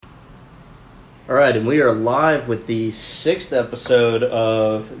All right, and we are live with the 6th episode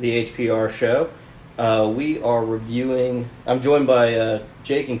of the HPR show. We are reviewing... I'm joined by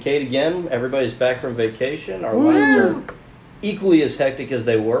Jake and Kate again. Everybody's back from vacation. Our lives are equally as hectic as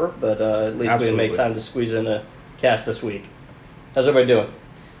they were, but at least we made time to squeeze in a cast this week. How's everybody doing?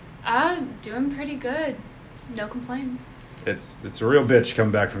 Doing pretty good. No complaints. It's a real bitch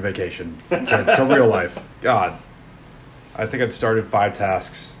coming back from vacation. To real life. God. I think I'd started 5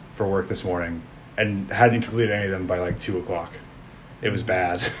 tasks for work this morning and hadn't completed any of them by like 2 o'clock. It was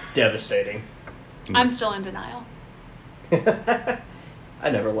bad. Devastating. I'm still in denial. I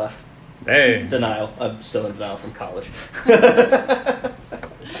never left. Hey. Denial. I'm still in denial from college.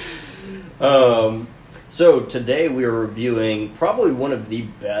 So today we are reviewing probably one of the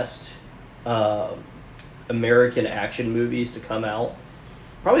best American action movies to come out.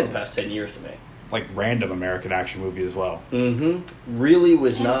 Probably the past 10 years to me. Like random American action movie as well. Mm-hmm. Really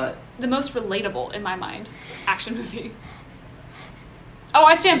was not... The most relatable, in my mind, action movie. Oh,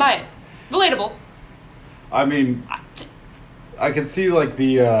 I stand by it. Relatable. I mean, I can see like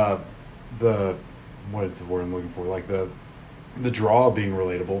the what is the word I'm looking for? Like the draw being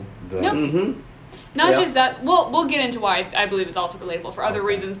relatable. Nope. Mm-hmm. Not just that. We'll get into why I believe it's also relatable for other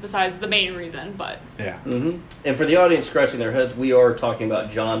reasons besides the main reason, but... Yeah. Mm-hmm. And for the audience scratching their heads, we are talking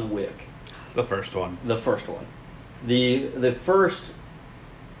about John Wick. The first one. The first one. The first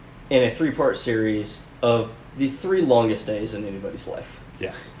in a 3-part series of the 3 longest days in anybody's life.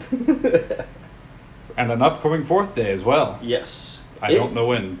 Yes. And an upcoming 4th day as well. Yes. I don't know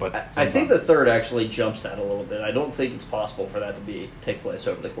when, but I think the 3rd actually jumps that a little bit. I don't think it's possible for that to take place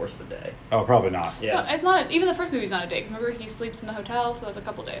over the course of a day. Oh, probably not. Yeah. No, it's not. Even the first movie's not a day. 'Cause remember, he sleeps in the hotel, so it's a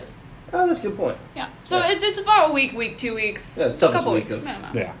couple days. Oh, that's a good point. Yeah. So it's about a week, 2 weeks. Yeah, a toughest couple week weeks. of- No, no.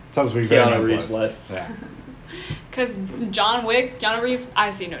 Yeah. Toughest week of Keanu anyone's Reeves' life. Yeah. Because John Wick, Keanu Reeves,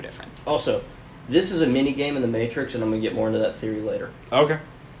 I see no difference. Also, this is a mini game in the Matrix, and I'm going to get more into that theory later. Okay.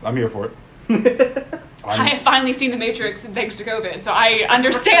 I'm here for it. I have finally seen The Matrix thanks to COVID, so I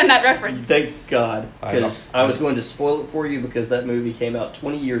understand that reference. Thank God. Because I I was going to spoil it for you because that movie came out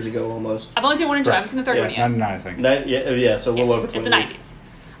 20 years ago almost. I've only seen 1 and 2. I haven't seen the third one yet. 99, I think. Yeah, so a little over Yes, 20 it's the years. 90s.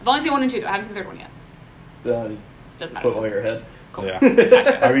 I've only seen 1 and 2, though. I haven't seen the third one yet. Doesn't matter. Put one on your head. Cool. Yeah.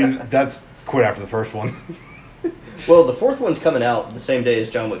 Gotcha. I mean, that's quite after the first one. Well, the 4th one's coming out the same day as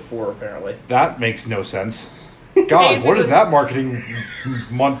John Wick 4, apparently. That makes no sense. God, what is that marketing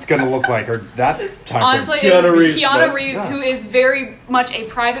month going to look like? Or that time Honestly, frame? Keanu Reeves, who is very much a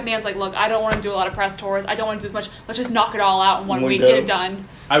private man's like, look, I don't want to do a lot of press tours. I don't want to do as much. Let's just knock it all out in one week, Window. get it done.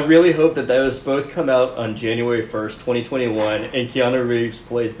 I really hope that those both come out on January 1st, 2021, and Keanu Reeves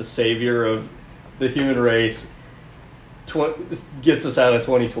plays the savior of the human race, gets us out of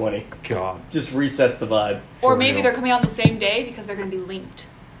 2020. God. Just resets the vibe. Or For maybe real. they're coming out on the same day because they're going to be linked.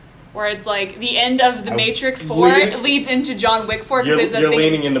 Where it's like the end of The Matrix 4 leads into John Wick 4. You're it's a thing.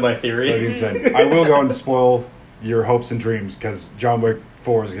 leaning into my theory. That's insane. I will go and spoil your hopes and dreams because John Wick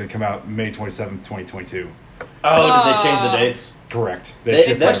 4 is going to come out May 27th, 2022. Oh, did they change the dates? Correct. They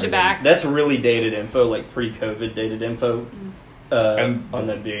shifted pushed it everything. back. That's really dated info, like pre-COVID dated info, And- on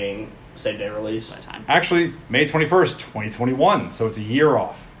them being same-day release. Time. Actually, May 21st, 2021. So it's a year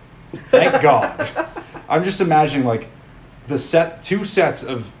off. Thank God. I'm just imagining like the 2 sets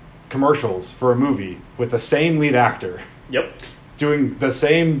of commercials for a movie with the same lead actor Yep. doing the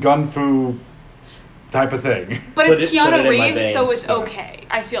same gun fu type of thing. But Put it's it in Keanu my Reeves, so veins. it's okay.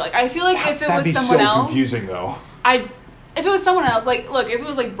 I feel like if it That'd was be someone so else, confusing though. if it was someone else, like, look, if it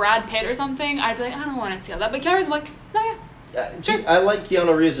was like Brad Pitt or something, I'd be like, I don't want to see all that. But Keanu Reeves, I'm like, no, yeah. Sure. I like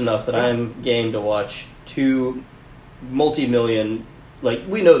Keanu Reeves enough that I'm game to watch 2 multi-million, like,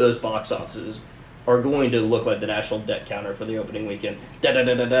 we know those box offices are going to look like the national debt counter for the opening weekend.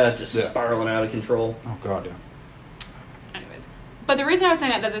 Da-da-da-da-da, just spiraling out of control. Oh God, yeah. Anyways. But the reason I was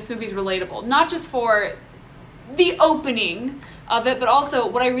saying that this movie is relatable, not just for the opening of it, but also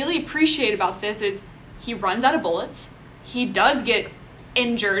what I really appreciate about this is he runs out of bullets. He does get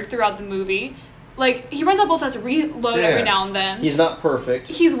injured throughout the movie. Like, he runs out of bullets, has to reload every now and then. He's not perfect.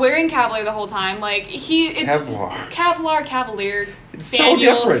 He's wearing Cavalier the whole time. Like, it's Kevlar. Cavalier, It's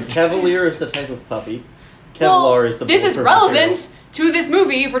Spaniel. so different. Cavalier is the type of puppy. Kevlar Well, is the this is bulletproof relevant to this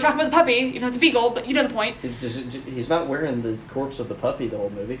movie if we're talking about the puppy. You know, it's a beagle, but you know the point. material. He's not wearing the corpse of the puppy the whole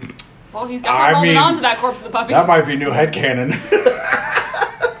movie. Well, he's definitely holding on to that corpse of the puppy. That might be new headcanon.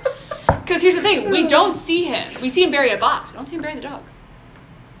 Because here's the thing, we don't see him. We see him bury a box. We don't see him bury the dog.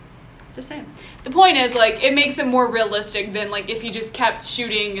 Just saying. The point is, like, it makes it more realistic than, like, if he just kept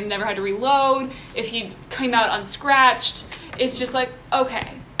shooting and never had to reload, if he came out unscratched. It's just like,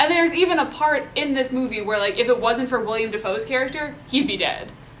 okay. And there's even a part in this movie where, like, if it wasn't for William Dafoe's character, he'd be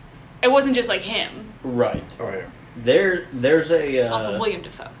dead. It wasn't just like him. Right. Oh yeah. There's a Also, William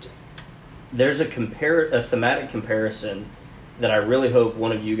Dafoe. Just there's a thematic comparison that I really hope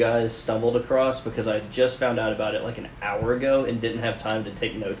one of you guys stumbled across, because I just found out about it like an hour ago and didn't have time to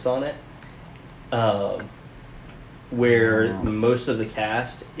take notes on it. Where most of the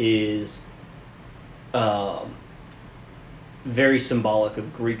cast is very symbolic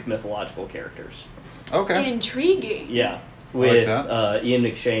of Greek mythological characters. Okay. intriguing. Yeah, I with like that. Ian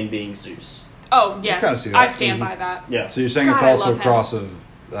McShane being Zeus. Oh kinda yes, see that. I stand by that. Yeah. So you're saying God, it's I also love a him. cross of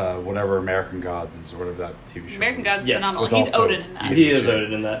whatever American Gods is, or whatever that TV show American is. Gods is Yes. phenomenal. With He's also- Odin in that. He is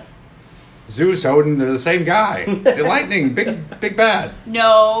Odin in that. Zeus, Odin, they're the same guy. The lightning, big bad.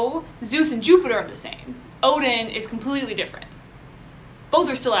 No, Zeus and Jupiter are the same. Odin is completely different. Both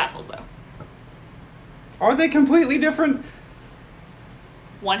are still assholes though. Are they completely different?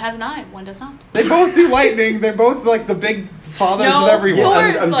 One has an eye, one does not. They both do lightning. They're both like the big fathers No, of everyone. Thor-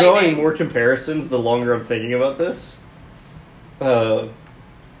 I'm Thor's drawing lightning. more comparisons the longer I'm thinking about this.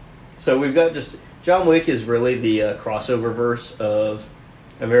 So we've got just John Wick is really the crossover verse of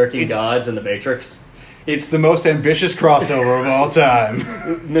American It's- Gods and The Matrix. It's the most ambitious crossover of all time.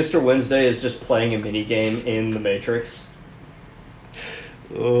 Mr. Wednesday is just playing a mini game in The Matrix.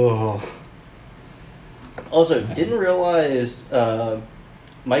 Oh. Also, didn't realize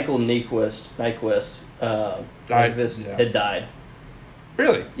Michael Nyquist Yeah. had died.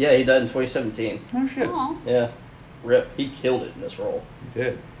 Really? Yeah, he died in 2017. No shit. Aw. Yeah, rip. He killed it in this role. He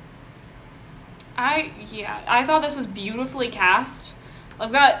did. I thought this was beautifully cast. We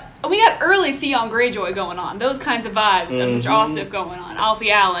got early Theon Greyjoy going on, those kinds of vibes, and Mr. Ossoff going on.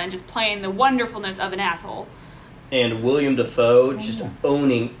 Alfie Allen just playing the wonderfulness of an asshole. And William Dafoe just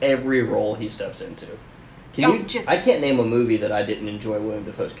owning every role he steps into. I can't name a movie that I didn't enjoy William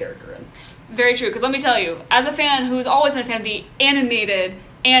Dafoe's character in. Very true, because let me tell you, as a fan who's always been a fan of the animated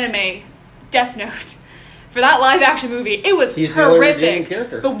anime Death Note, for that live action movie, it was He's the only redeeming horrific.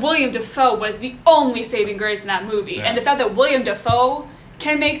 character. But William Dafoe was the only saving grace in that movie, Yeah. and the fact that William Dafoe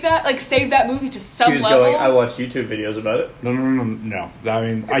can make that, like, save that movie to some He was level. going, I watched YouTube videos about it. No. I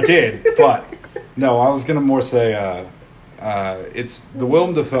mean, I did, but no. I was gonna more say it's the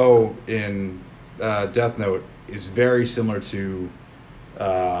Willem Dafoe in Death Note is very similar to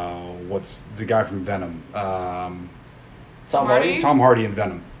what's the guy from Venom, Tom Hardy? Hardy? Tom Hardy in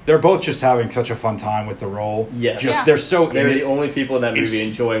Venom. They're both just having such a fun time with the role. Yes. Just Yeah. they're so They're in the it, only people in that movie It's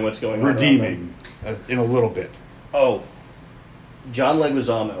enjoying what's going on. around them. redeeming in a little bit. Oh, John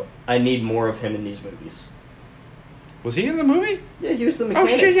Leguizamo. I need more of him in these movies. Was he in the movie? Yeah, he was the Oh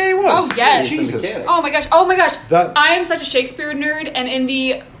mechanic. shit! Yeah, he was. Oh, yes. He's the Jesus. mechanic. Oh my gosh. That- I am such a Shakespeare nerd, and in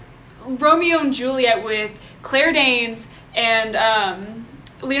the Romeo and Juliet with Claire Danes and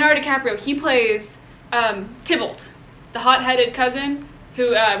Leonardo DiCaprio, he plays Tybalt, the hot-headed cousin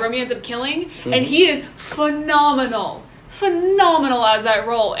who Romeo ends up killing, and he is phenomenal as that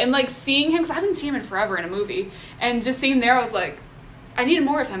role. And like seeing him, because I haven't seen him in forever in a movie, and just seeing him there, I was like, I needed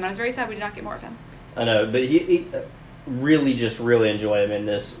more of him, and I was very sad we did not get more of him. I know, but he really enjoy him in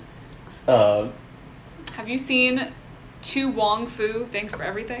this. Have you seen To Wong Fu, Thanks for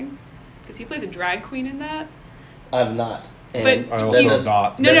Everything? Because he plays a drag queen in that. I've not. And But I that also he's- have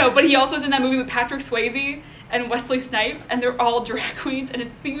not. No, but he also is in that movie with Patrick Swayze and Wesley Snipes, and they're all drag queens, and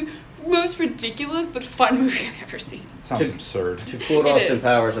it's the most ridiculous but fun movie I've ever seen. Sounds To- absurd. To quote It Austin is.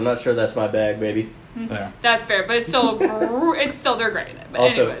 Powers, I'm not sure that's my bag, baby. Yeah. That's fair, but it's still they're great in it. But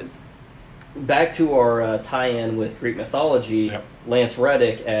Also- anyways, Back to our tie-in with Greek mythology, Yep. Lance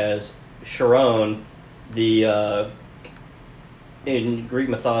Reddick as Charon, in Greek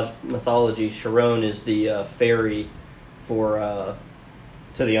mythology, Charon is the fairy for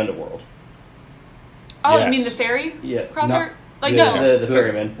to the underworld. oh, Yes. you mean the fairy Yeah. crosser? No. Like Yeah, no, The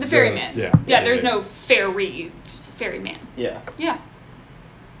ferryman. the ferryman. yeah. There's no fairy, just ferryman. Yeah. Yeah,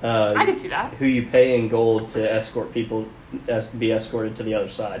 I could see that. Who you pay in gold to escort people, be escorted to the other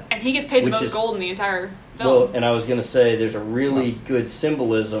side. And he gets paid the Which most is- gold in the entire Well, film. and I was going to say, there's a really good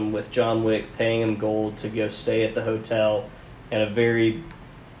symbolism with John Wick paying him gold to go stay at the hotel, and a very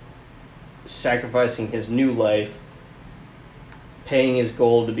sacrificing his new life, paying his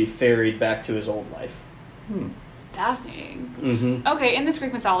gold to be ferried back to his old life. Fascinating. Mm-hmm. Okay, in this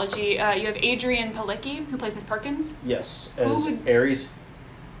Greek mythology, you have Adrian Palicki, who plays Miss Perkins. Yes, Who as would- Ares.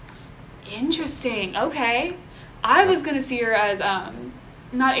 Interesting. Okay. I was going to see her as,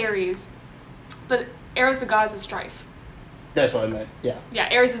 not Ares, but Ares, the goddess of strife. That's what I meant. Yeah. Yeah,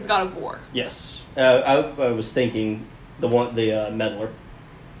 Ares is the god of war. Yes. I was thinking the meddler.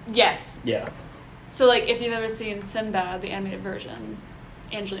 Yes. Yeah. So, like, if you've ever seen Sinbad, the animated version,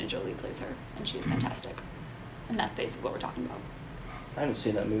 Angelina Jolie plays her, and she is fantastic. And that's basically what we're talking about. I haven't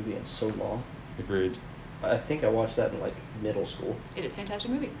seen that movie in so long. Agreed. I think I watched that in like middle school. It is a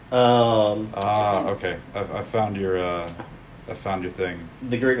fantastic movie. Okay. I found your thing.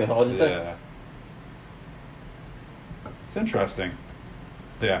 The Greek mythology thing? Yeah. It's interesting.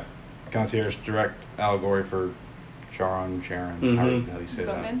 Yeah. Concierge direct allegory for Sharon. Mm-hmm. How do you say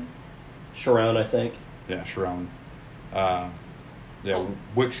Boatman? Sharon, I think. that? Yeah, Sharon.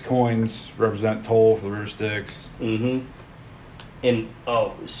 Wix coins represent toll for the river Styx. Mm-hmm. And,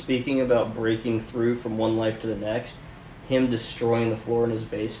 speaking about breaking through from one life to the next, him destroying the floor in his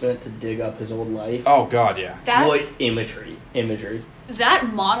basement to dig up his old life. Oh, God, yeah. What imagery.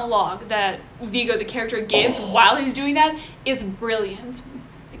 That monologue that Vigo, the character, gives while he's doing that is brilliant.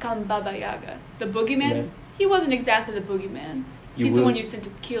 They call him Baba Yaga. The boogeyman? Yeah. He wasn't exactly the boogeyman. He's the one you sent to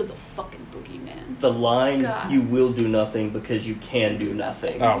kill the fucking boogeyman. The line, God. you will do nothing because you can do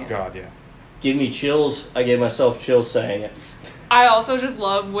nothing. Oh, Yes. God, yeah. Give me chills. I gave myself chills saying it. I also just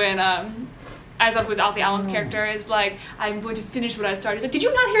love when Azoth, who's Alfie Allen's character, is like, I'm going to finish what I started. He's like, did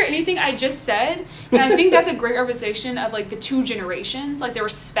you not hear anything I just said? And I think that's a great representation of, like, the two generations, like, the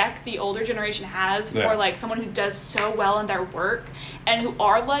respect the older generation has for, like, someone who does so well in their work and who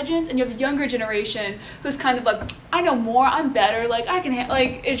are legends, and you have the younger generation who's kind of like, I know more, I'm better, like, I can,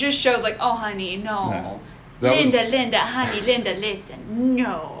 like, it just shows, like, oh, honey, no. Linda, honey, Linda, listen,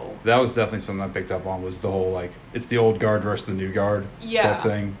 no. That was definitely something I picked up on, was the whole, like, it's the old guard versus the new guard type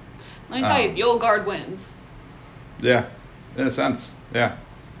thing. Let me tell you, the old guard wins. Yeah, in a sense, yeah.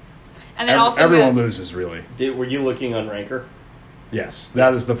 And then also everyone loses, really. Were you looking on Ranker? Yes,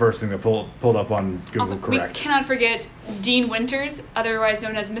 that is the first thing that pulled up on Google. Also, correct. We cannot forget Dean Winters, otherwise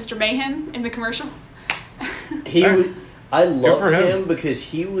known as Mr. Mayhem in the commercials. I loved him. him because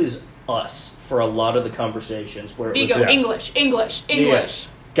he was us for a lot of the conversations where it Vigo, was English.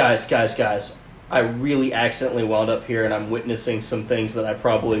 Guys, I really accidentally wound up here, and I'm witnessing some things that I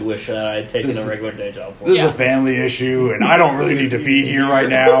probably wish that I had taken a regular day job for. This is a family issue, and I don't really need to be here right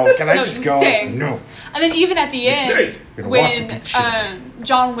now. Can I just go? Stay. No. And then even at the end, Gonna watch them when beat the shit out of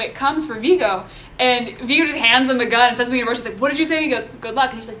John Wick comes for Vigo, and Vigo just hands him a gun and says to me, he's like, what did you say? And he goes, good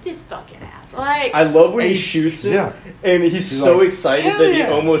luck. And he's like, this fucking ass. Like, I love when he shoots him, yeah. and he's so like, excited that he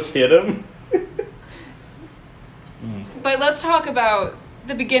yeah. almost hit him. But let's talk about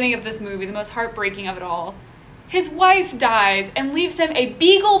the beginning of this movie, the most heartbreaking of it all. His wife dies and leaves him a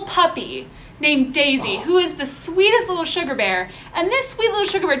beagle puppy named Daisy, who is the sweetest little sugar bear. And this sweet little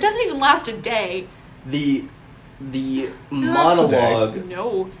sugar bear doesn't even last a day. The monologue.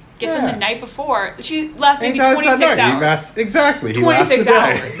 No. Gets him the night before. She lasts maybe 26 hours. Exactly. 26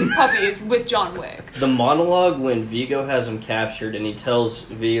 hours. This puppy is with John Wick. The monologue when Vigo has him captured and he tells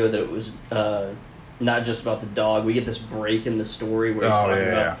Vigo that it was not just about the dog. We get this break in the story where he's talking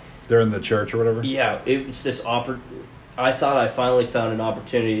about... They're in the church or whatever? Yeah, it's this... I thought I finally found an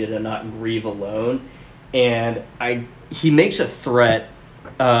opportunity to not grieve alone. And he makes a threat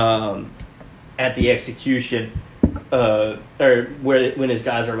at the execution, or when his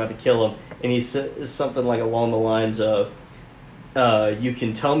guys are about to kill him, and he says something like along the lines of, you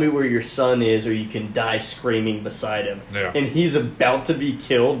can tell me where your son is, or you can die screaming beside him. Yeah. And he's about to be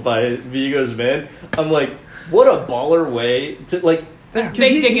killed by Vigo's men. I'm like, what a baller way to, like... That's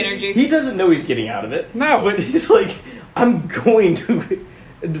big dick energy. He doesn't know he's getting out of it. No. But he's like, I'm going to...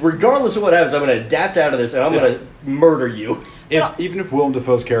 Regardless of what happens, I'm going to adapt out of this, and I'm going to murder you. Even if Willem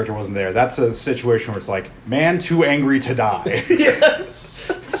Dafoe's character wasn't there, that's a situation where it's like, man too angry to die. Yes.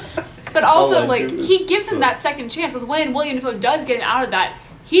 But also, he gives him that second chance, because when William Dafoe does get him out of that,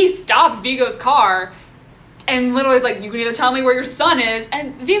 he stops Vigo's car and literally is like, you can either tell me where your son is,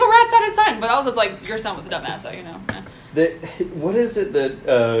 and Vigo rats out his son, but also it's like, your son was a dumbass, so, you know. What is it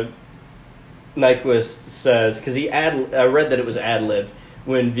that Nyquist says? Because I read that it was ad-libbed.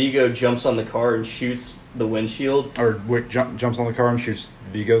 When Vigo jumps on the car and shoots the windshield. Or Wick jumps on the car and shoots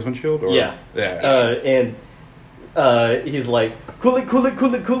Vigo's windshield? Or? Yeah. Yeah. And he's like, cool it.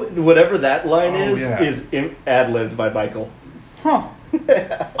 Whatever that line is ad-libbed by Michael. Huh.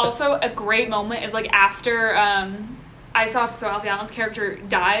 Also, a great moment is like after Alfie Allen's character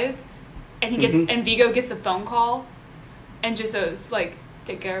dies, and he gets and Vigo gets the phone call, and just goes like,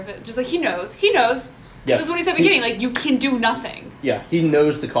 take care of it. Just like he knows. Yeah. This is what he said at the beginning. Like, you can do nothing. Yeah, he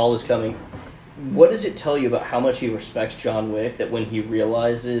knows the call is coming. What does it tell you about how much he respects John Wick, that when he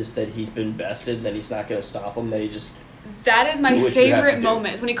realizes that he's been bested, that he's not going to stop him, that he just... That is my favorite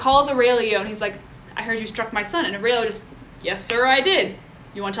moment, is when he calls Aurelio and he's like, I heard you struck my son. And Aurelio just, yes, sir, I did.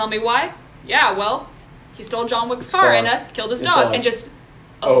 You want to tell me why? Yeah, well, he stole John Wick's car and killed his dog. And just,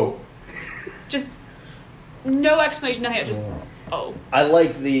 just no explanation, nothing. Just, oh. I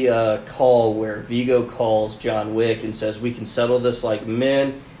like the call where Vigo calls John Wick and says, "We can settle this like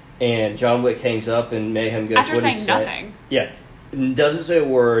men," and John Wick hangs up and Mayhem goes, After "What'd he saying say?" nothing. Yeah. Doesn't say a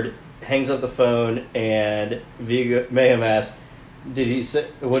word, hangs up the phone, and Mayhem asks, what did he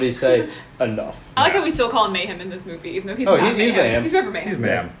say? Enough. I like how we still call him Mayhem in this movie, even though he's Oh, not he's Mayhem. Mayhem. He's River Mayhem. He's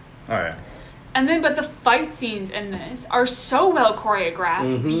Mayhem. Oh, yeah. And then, but the fight scenes in this are so well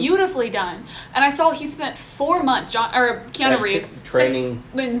choreographed, Mm-hmm. beautifully done. And I saw he spent 4 months, Keanu Reeves, training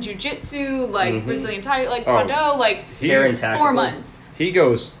in jiu-jitsu, like Mhm. Brazilian Tiger, like Oh. Kwando, like Terran tactical. 4 months. He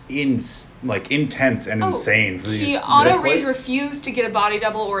goes intense and insane for these. Keanu the- Reeves refused to get a body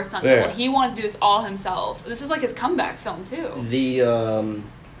double or a stunt Yeah. double. He wanted to do this all himself. This was like his comeback film too. The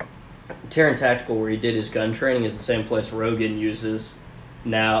Terran Tactical, where he did his gun training, is the same place Rogan uses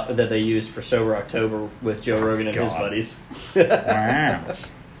now that they used for Sober October with Joe Rogan and his God. buddies. Wow.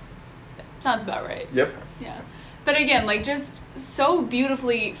 Sounds about right. Yep. Yeah. But again, like, just so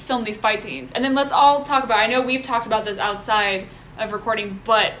beautifully filmed these fight scenes. And then let's all talk about, I know we've talked about this outside of recording,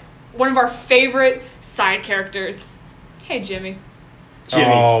 but one of our favorite side characters. Hey, Jimmy. Jimmy.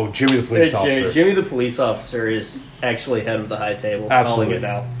 Oh, Jimmy the police officer. Jimmy the police officer is actually head of the high table. Absolutely. Calling it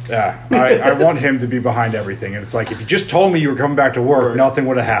now. Yeah, I want him to be behind everything. And it's like, if you just told me you were coming back to work, Right. nothing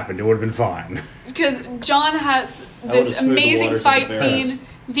would have happened. It would have been fine. Because John has I would've this smoothed the amazing waters fight of the Barons. scene.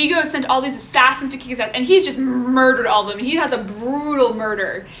 Vigo sent all these assassins to kick his ass, and he's just murdered all of them. He has a brutal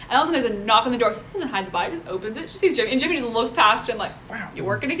murder. And all of a sudden, there's a knock on the door. He doesn't hide the body, just opens it, just sees Jimmy. And Jimmy just looks past him like, wow, you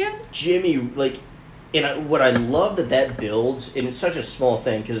working again? Jimmy, like, and what I love that builds, and it's such a small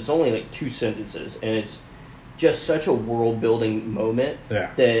thing because it's only like 2 sentences, and it's just such a world building moment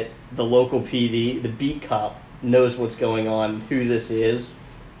Yeah. that the local PD, the beat cop, knows what's going on, who this is,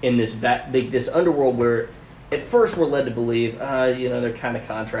 in this this underworld where at first we're led to believe, they're kind of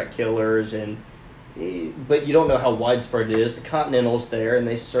contract killers, but you don't know how widespread it is. The Continental's there, and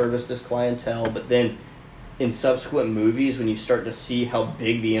they service this clientele, but then in subsequent movies, when you start to see how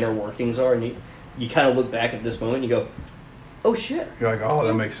big the inner workings are, and you kind of look back at this moment and you go, oh shit, You're like, oh,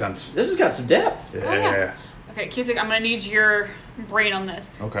 that makes sense. this has got some depth. Yeah. Oh, yeah. Okay, Cusick, I'm going to need your brain on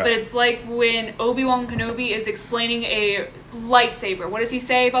this. Okay. But it's like when Obi-Wan Kenobi is explaining a lightsaber. What does he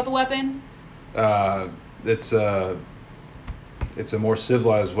say about the weapon? It's a more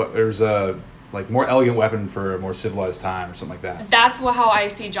civilized. There's a more elegant weapon for a more civilized time or something like that. That's how I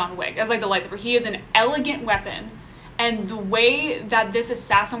see John Wick. As like the lightsaber. He is an elegant weapon. And the way that this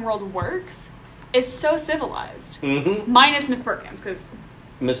assassin world works is so civilized. Mm-hmm. Minus Miss Perkins, because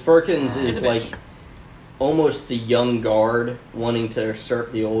Miss Perkins She's is a bitch. like almost the young guard wanting to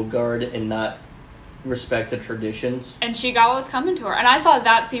usurp the old guard and not respect the traditions. and she got what was coming to her. And I thought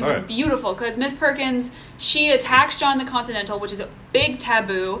that scene was Right. beautiful because Miss Perkins, she attacks John the Continental, which is a big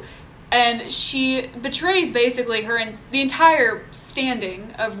taboo, and she betrays basically the entire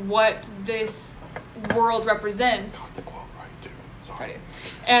standing of what this world represents. The quote right, too. Sorry. Right.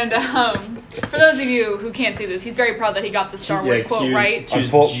 And for those of you who can't see this, he's very proud that he got the Star Wars quote Q's- right.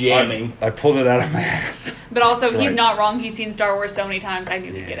 Q's jamming. I pulled it out of my ass. But also, That's he's right. not wrong. He's seen Star Wars so many times. I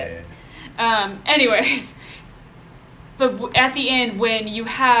knew he'd get it. Yeah. Anyways, but at the end, when you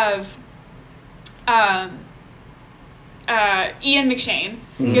have Ian McShane,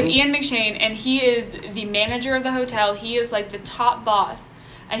 you have Ian McShane, and he is the manager of the hotel. He is like the top boss,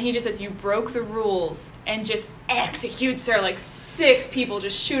 and he just says, "You broke the rules," and just executes her like 6 people,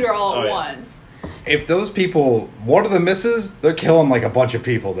 just shoot her all at Oh, yeah. once. If those people, one of the misses, they're killing like a bunch of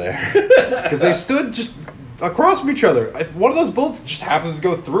people there. Because they stood just across from each other. If one of those bullets just happens to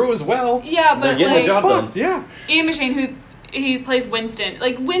go through as well, Yeah, They're but getting like the job done. fucked. Yeah. Ian McShane, who he plays Winston,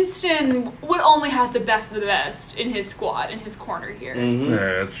 like Winston would only have the best of the best in his squad, in his corner here. Mm-hmm. Yeah,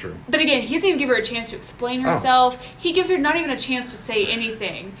 that's true. But again, he doesn't even give her a chance to explain herself. He gives her not even a chance to say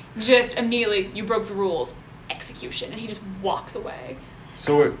anything. Just immediately, you broke the rules, execution, and he just walks away.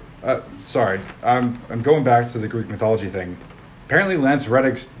 So, sorry, I'm going back to the Greek mythology thing. Apparently, Lance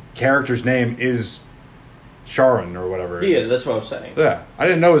Reddick's character's name is Sharon or whatever. it He is. is, that's what I was saying. Yeah, I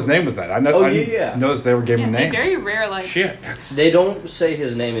didn't know his name was that. I yeah. noticed they were giving him a Yeah, name. very rare, like Shit. They don't say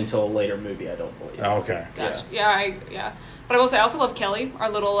his name until a later movie, I don't believe. Oh, okay. Gotcha. Yeah. But I will say, I also love Kelly, our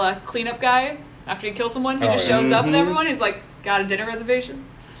little cleanup guy. After he kills someone, he Oh, just yeah. shows up with Mhm. everyone. He's like, got a dinner reservation.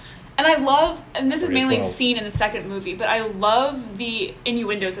 And I love, and this is Or mainly 12. seen in the second movie, but I love the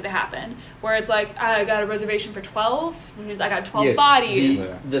innuendos that happen, where it's like, I got a reservation for 12, which means I got 12 bodies.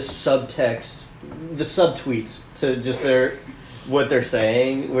 The subtext, the subtweets to just what they're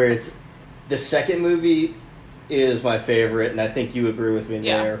saying, where it's the second movie is my favorite, and I think you agree with me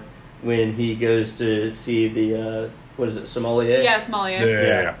Yeah. there. When he goes to see the what is it, sommelier? Yeah, Somalia.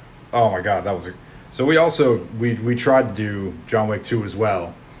 Yeah. Oh my god, that was So we tried to do John Wick 2 as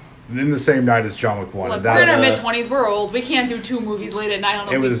well, in the same night as John Wick 1. Look, and we're in our that, mid-20s. We're old. We can't do 2 movies late at night on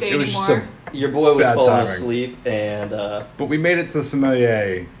a weekday it was anymore. just Your boy was Bad falling timing. asleep, and but we made it to the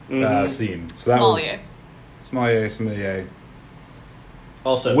sommelier scene. So that Sommelier. was sommelier.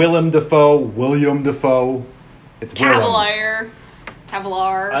 also William Dafoe. It's Willem.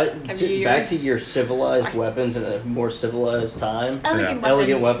 Cavalier. back to your civilized Sorry. weapons in a more civilized time. Elegant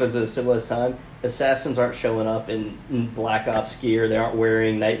Elegant weapons. weapons in a civilized time. Assassins aren't showing up in Black Ops gear. They aren't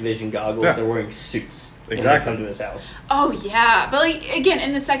wearing night vision goggles. Yeah. They're wearing suits. Exactly. And they come to his house. Oh yeah, but like again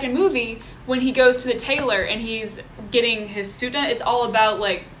in the second movie when he goes to the tailor and he's getting his suit done, it's all about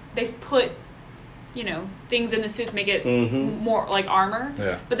like they've put things in the suit to make it more like armor.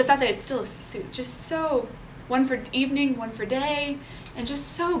 Yeah. But the fact that it's still a suit, just so one for evening, one for day, and just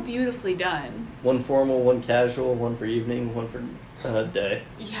so beautifully done. One formal, one casual, one for evening, one for day.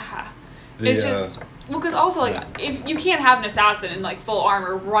 Yeah. The, Because also like if you can't have an assassin in like full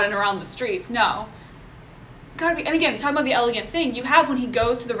armor running around the streets, no. Gotta be, and again, talking about the elegant thing, you have when he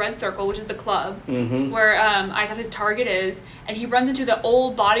goes to the Red Circle, which is the club, where Isaac, his target is, and he runs into the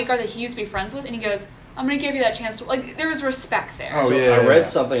old bodyguard that he used to be friends with, and he goes, I'm going to give you that chance to, like, there was respect there. Oh, So yeah, I read yeah.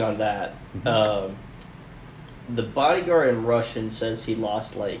 something on that. The bodyguard in Russian says he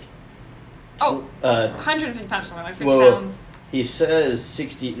lost like 150 pounds or something, like 50 well, pounds. He says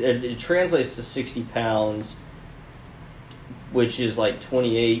 60. It translates to 60 pounds, which is like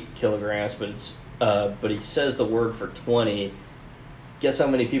 28 kilograms. But it's but he says the word for 20. Guess how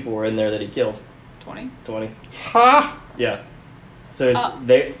many people were in there that he killed? 20. 20. Ha! Yeah. So it's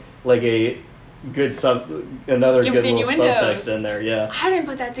they like a good another Give good the little innuendos. subtext in there. Yeah. I didn't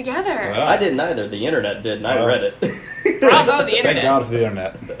put that together. Wow. I didn't either. The internet did, and I Wow. read it. Bravo, the Thank internet. God for the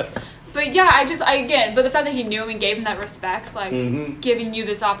internet. But yeah, but the fact that he knew him and gave him that respect, like, giving you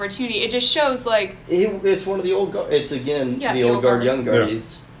this opportunity, it just shows, like, It's one of the old guard. It's again Yeah, the the old old guard, guard. young guard. Yeah.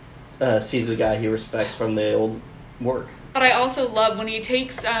 He's sees a guy he respects from the old work. but I also love when he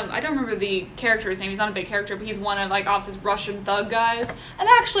takes, I don't remember the character's name, he's not a big character, but he's one of, like, Office's Russian thug guys, and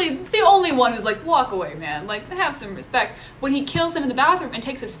actually the only one who's like, walk away, man, like, have some respect. When he kills him in the bathroom and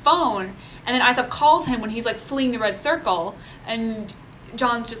takes his phone, and then Isaac calls him when he's, like, fleeing the Red Circle, and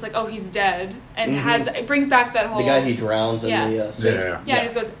John's just like, oh, he's dead, and it brings back that whole... The guy he drowns in Yeah. the sink. Yeah, he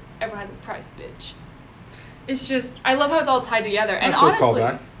just goes, everyone has a price, bitch. It's just, I love how it's all tied together. And That's a honestly,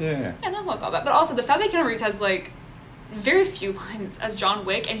 callback. Yeah. yeah, that's not a callback. But also, the fact that Keanu Reeves has, like, very few lines as John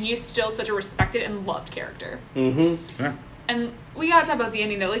Wick, and he is still such a respected and loved character. Mm-hmm. Yeah. And we gotta talk about the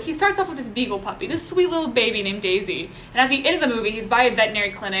ending, though. Like, he starts off with this beagle puppy, this sweet little baby named Daisy. And at the end of the movie, he's by a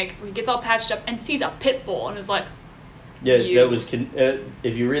veterinary clinic, he gets all patched up, and sees a pit bull, and is like, Yeah, You- that was.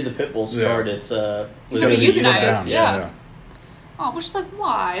 If you read the Pitbull's Yeah. chart, it's He's was gonna be gonna euthanized, yeah. yeah. oh, which is like,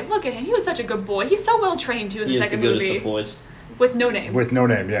 why? Look at him. He was such a good boy. He's so well trained, too, in He the is the second goodest movie. of boys. With no name. With no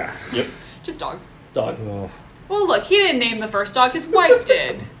name, yeah. Yep, Just dog. dog. Well, look, he didn't name the first dog. His wife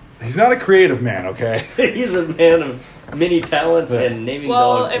did. He's not a creative man, okay? He's a man of many talents, Yeah. and naming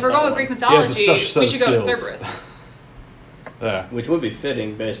Well, dogs. if is we're not going with one. Greek He has a mythology, special set we of should go with skills. Cerberus. Yeah. Which would be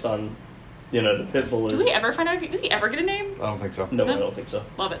fitting based on, the Pitbull is. Do we ever find out? Does he ever get a name? I don't think so. No, No? I don't think so.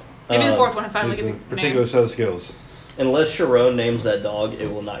 Love it. Maybe the fourth one finally He's gets a a particular name. set of skills. Unless Sharon names that dog, it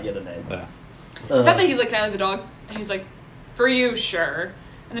will not get a name. Yeah. The fact that he's like, can I like the dog? And he's like, for you, sure.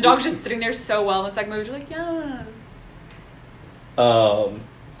 And the dog's just sitting there so well in the second movie. You're like, yes. I'm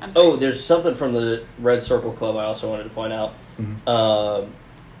sorry. Oh, there's something from the Red Circle Club I also wanted to point out. And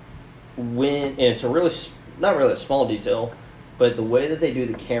it's a really not really a small detail, but the way that they do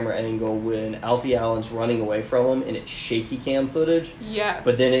the camera angle when Alfie Allen's running away from him and it's shaky cam footage, Yes.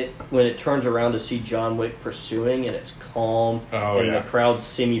 but then when it turns around to see John Wick pursuing and it's calm and yeah. the crowd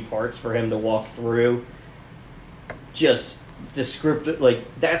semi parts for him to walk through, just descriptive, like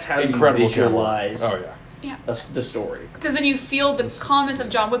that's how Incredible you visualize camera. Oh, yeah. Yeah. the story. Because then you feel the calmness of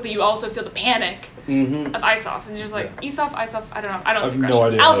John Wick, but you also feel the panic Mm-hmm. of Isoff. And you're just like, Isoff, I don't know. I don't I have speak no Russian.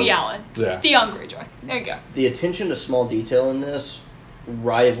 idea. Alfie Allen. Yeah. Theon Greyjoy. There you go. The attention to small detail in this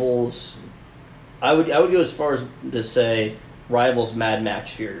rivals. I would go as far as to say rivals Mad Max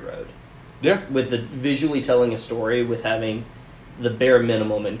Fury Road Yeah. with the visually telling a story with having the bare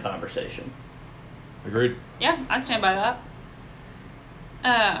minimum in conversation. Agreed. Yeah, I stand by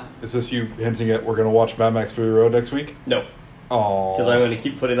that. Is this you hinting at we're going to watch Mad Max Fury Road next week? No, Oh. because I'm going to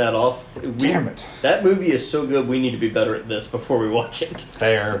keep putting that off. Damn it. That movie is so good. We need to be better at this before we watch it.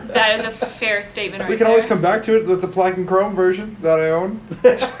 Fair. That is a fair statement right We can there. always come back to it with the black and chrome version that I own.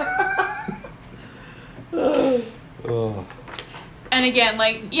 Oh. And again,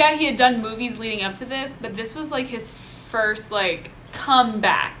 like, yeah, he had done movies leading up to this, but this was like his first like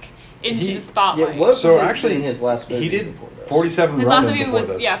comeback into the spotlight. Yeah, what So would have actually, been his last movie he did before this? 47 His Ronin last movie before was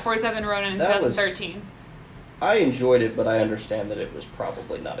this. 47 Ronin in That was- 2013. I enjoyed it, but I understand that it was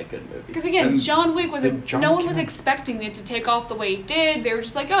probably not a good movie. Because again, And John Wick was did John no one was Wick- expecting it to take off the way it did. They were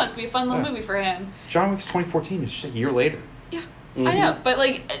just like, oh, it's gonna be a fun little Yeah. movie for him. John Wick's 2014. It's just a year later. Yeah, Mhm. I know, but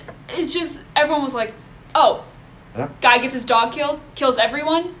like, it's just everyone was like, oh, Yeah. guy gets his dog killed, kills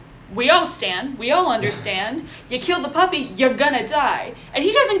everyone. We all stand. We all understand. You kill the puppy, you're gonna die. And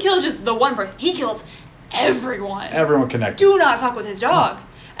he doesn't kill just the one person. He kills everyone. Everyone connected. Do not fuck with his dog.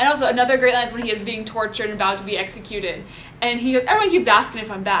 And also another great line is when he is being tortured and about to be executed. And he goes, everyone keeps asking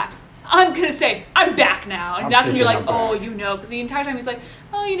if I'm back. I'm gonna say, I'm back now. And I'm that's when you're like, thinking I'm oh, back. you know. Because the entire time he's like,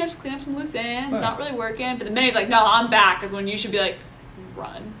 oh, you know, just clean up some loose ends. Yeah. Not really working. But the minute he's like, no, I'm back, is when you should be like,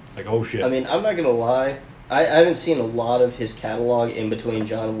 run. Like, oh shit. I mean, I'm not gonna lie. I haven't seen a lot of his catalog in between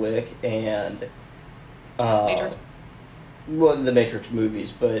John Wick and Matrix. Well, the Matrix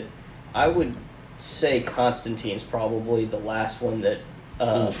movies, but I would say Constantine's probably the last one that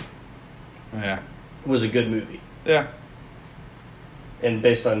Oof. Yeah. was a good movie. Yeah. And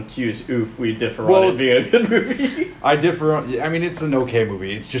based on Q's oof, we differ Well, on it being a good movie. I differ on. I mean, it's an okay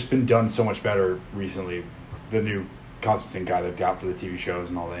movie. It's just been done so much better recently. The new Constantine guy they've got for the TV shows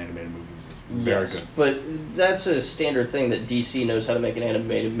and all the animated movies is very Yes, good. but that's a standard thing that DC knows how to make an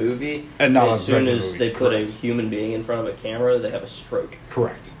animated movie. And not a as soon regular as movie, they put correct. a human being in front of a camera, they have a stroke.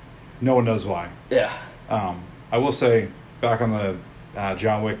 Correct. No one knows why. Yeah. I will say, back on the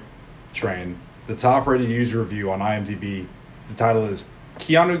John Wick train, the top-rated user review on IMDb, the title is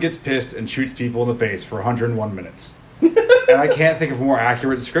Keanu gets pissed and shoots people in the face for 101 minutes. And I can't think of a more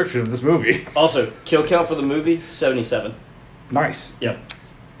accurate description of this movie. Also, kill count for the movie 77. Nice. Yep.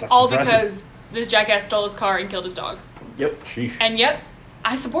 That's All impressive. because this jackass stole his car and killed his dog. Yep. Sheesh. And yet,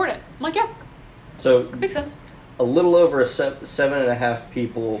 I support it. I'm like, yeah, So makes sense. a little over 7.5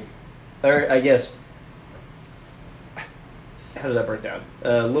 people, or I guess, how does that break down?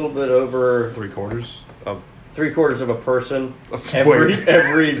 A little bit over Three-quarters of... 3/4 of a person Wait.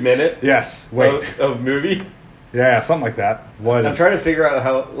 every minute Yes. Wait. of movie. Yeah, something like that. What I'm is... trying to figure out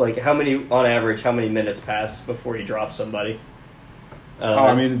how many on average how many minutes pass before he drops somebody.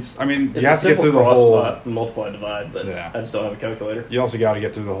 I mean, it's you a have to get simple through the cross whole... multiply divide, but Yeah. I just don't have a calculator. You also got to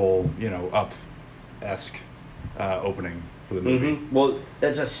get through the whole, up-esque opening for the movie. Mm-hmm. Well,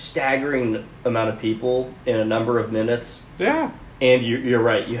 that's a staggering amount of people in a number of minutes, Yeah. and you're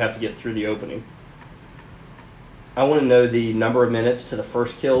right. You have to get through the opening. I want to know the number of minutes to the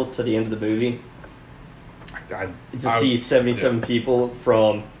first kill to the end of the movie to see 77 people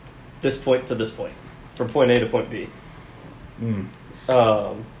from this point to this point, from point A to point B. Mm.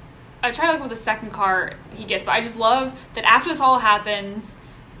 I try to look what the second car he gets, but I just love that after this all happens,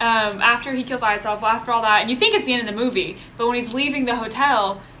 after he kills Isov, after all that, and you think it's the end of the movie, but when he's leaving the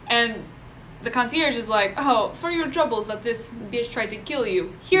hotel and the concierge is like, oh, for your troubles that this bitch tried to kill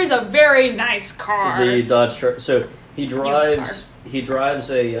you, here's a very nice car. The Dodge truck. So he car.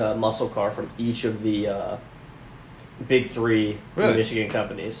 drives a muscle car from each of the big three Really? Michigan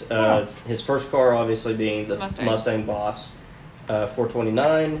companies. Wow. His first car, obviously, being the Mustang. Mustang Boss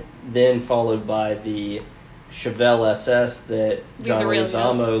 429, then followed by the Chevelle SS that These John are real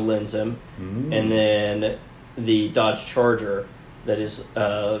Leguizamo lends him, Mm. and then the Dodge Charger that is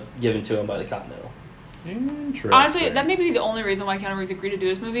given to him by the Continental. Interesting. Honestly, that may be the only reason why Keanu Reeves agreed to do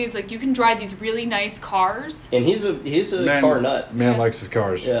this movie. It's like, you can drive these really nice cars. And he's a car nut. Man Yeah. likes his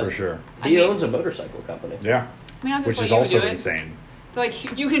cars, Yeah. for sure. He I mean- owns a motorcycle company. Yeah. I mean, honestly, Which that's is why you also would do it. insane. They're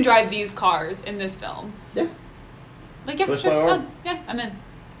like, you can drive these cars in this film. Yeah. Like, yeah, Twist sure, my arm. done. Yeah, I'm in.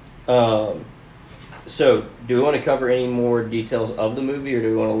 So, do we want to cover any more details of the movie, or do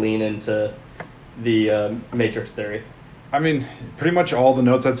we want to lean into the Matrix theory? I mean, pretty much all the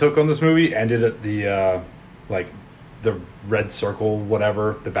notes I took on this movie ended at the, the red circle,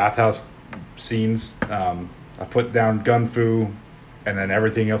 whatever, the bathhouse scenes. I put down Gun Fu, and then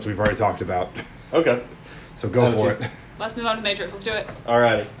everything else we've already talked about. Okay. So go Haven't for you? it. Let's move on to Matrix. Let's do it.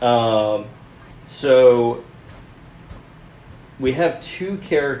 Alrighty. So, we have two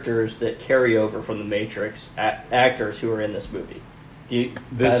characters that carry over from the Matrix, actors who are in this movie.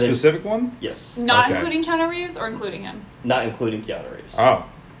 This specific one? Yes. Not Okay. including Keanu Reeves or including him? Not including Keanu Reeves. Oh,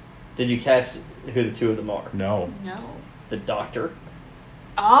 Did you catch who the two of them are? no. No. The Doctor.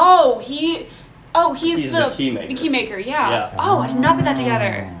 Oh, he's He's the keymaker. The keymaker, yeah. Yeah. Oh, I did not put that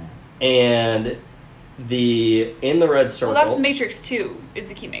together. And in the red circle. Well, that's the Matrix 2 is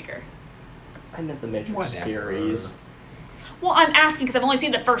the keymaker. I meant the Matrix Whatever. series. Well, I'm asking because I've only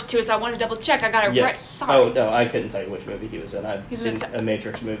seen the first two, so I wanted to double check. I got it right. Yes. Sorry. Oh, no, I couldn't tell you which movie he was in. I've He's in seen the a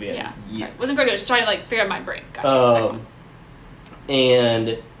Matrix movie in Yeah. years. Sorry. Wasn't very good. Just trying to figure out my brain. Gotcha. Second one.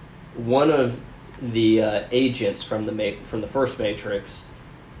 And one of the agents from the first Matrix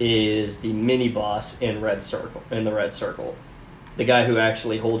is the mini boss in the Red Circle, the guy who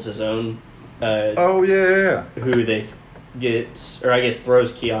actually holds his own. Oh yeah. Who they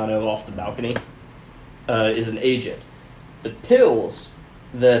throws Keanu off the balcony, is an agent. The pills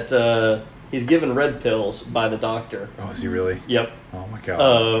that he's given red pills by the doctor. Oh, is he really? Yep. Oh my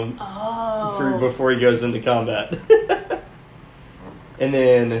god. Before he goes into combat. And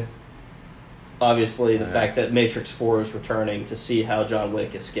then, obviously, the fact that Matrix 4 is returning to see how John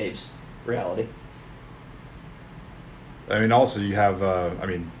Wick escapes reality. I mean, also you have,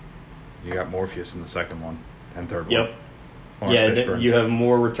 you got Morpheus in the second one and third one. Yep. Lawrence Yeah, Fishburne. you have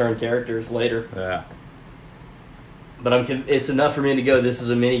more return characters later. Yeah. But it's enough for me to go, this is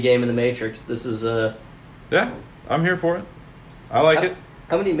a mini game in the Matrix. This is a... Yeah, I'm here for it. I like it.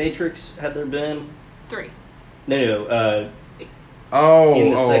 How many Matrix had there been? 3. No.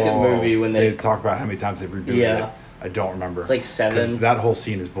 In the second movie when they talk about how many times they've rebooted Yeah. it. I don't remember. It's like 7. 'Cause that whole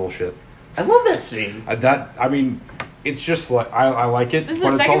scene is bullshit. I love that scene. It's just like I like it. This is but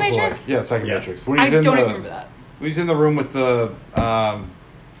the it's second also Matrix? Like, second Yeah. Matrix. When I he's don't in even the, remember that. when he's in the room with the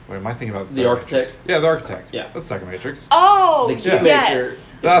what am I thinking about? The third architect? Matrix? Yeah, the architect. Yeah. That's second Matrix. Oh, The Keymaker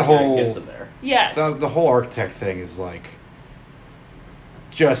yes. That whole gets him there. Yes. the whole architect thing is like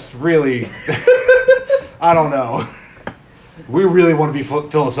just really I don't know. We really want to be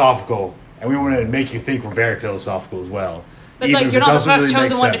philosophical, and we want to make you think we're very philosophical as well. But it's even like, if you're it not the doesn't first really make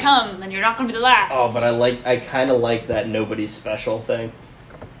chosen one to sense. come, and you're not going to be the last. Oh, but I kind of like that nobody's special thing.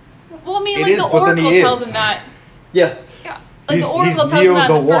 Well, I mean, It like, is, the but then he Oracle tells is. him that. Yeah. Yeah. Like, He's the Oracle tells him Neo that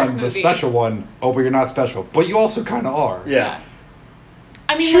the in the first one, movie. the special one. Oh, but you're not special. But you also kind of are. Yeah.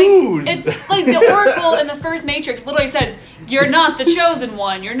 I mean, Choose. like, it's like the Oracle in the first Matrix literally says, you're not the chosen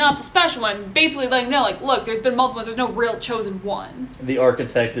one, you're not the special one. Basically letting them know, like, look, there's been multiple ones, there's no real chosen one. The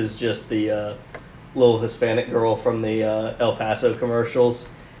architect is just the little Hispanic girl from the El Paso commercials.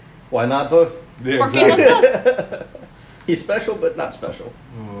 Why not both? Yeah, Porque no exactly. dos. He's special, but not special.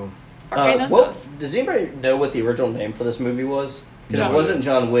 Porque no Well, dos. does anybody know what the original name for this movie was? Because No. it wasn't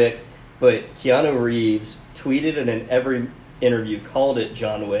John Wick, but Keanu Reeves tweeted and in every interview called it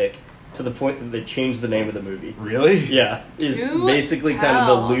John Wick to the point that they changed the name of the movie. Really? Yeah, is Do basically kind of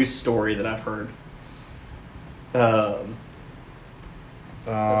tell. the loose story that I've heard.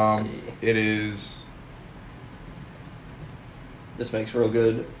 Let's see. It is. This makes real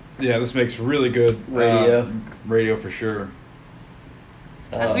good Yeah, this makes really good Radio. Radio for sure.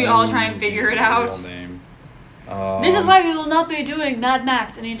 As we all try and figure it out. Real name. This is why we will not be doing Mad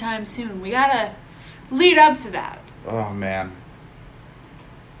Max anytime soon. We gotta lead up to that. Oh man.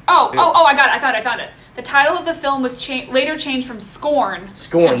 Oh, I got it. I found it. The title of the film was later changed from Scorn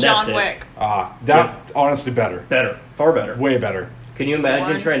Scorn, to John that's it. Wick. Honestly better. Better, far better. Way better. Can you imagine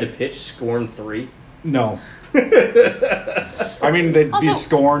Scorn. trying to pitch Scorn 3? No. I mean, they'd Also, be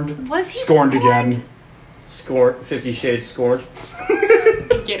scorned. was he scorned scorned? again? Scorn, 50 Shades Scorned.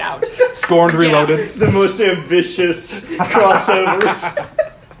 Get out. Scorned reloaded. The most ambitious crossovers.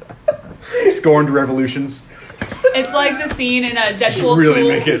 Scorned revolutions. It's like the scene in Deadpool Really 2.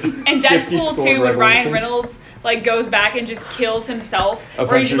 make it. In 50 Deadpool Scorn 2 when Ryan revolutions. Reynolds like goes back and just kills himself. Where he's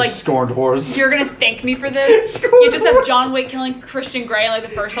Avengers just like, scorned wars. you're gonna thank me for this? Scorn You just have wars. John Wick killing Christian Grey in like the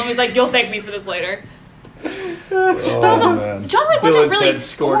first film. He's like, you'll thank me for this later. Oh, But also, man. John Wick Bill wasn't and really Ted's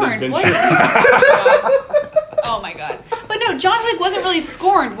Scorned scorned, was Adventure. he? Oh my god. But no, John Wick wasn't really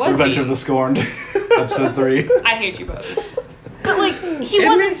scorned, was Revenge he? of the Scorned. Episode 3. I hate you both. But like, he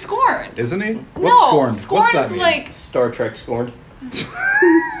wasn't scorned. Isn't he? What's No, scorned? What's Scorned's that mean? like, Star Trek Scorned.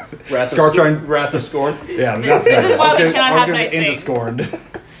 Wrath of Scorn. Yeah, that's This is better. why we I'll cannot I'll have get nice into things. scorned.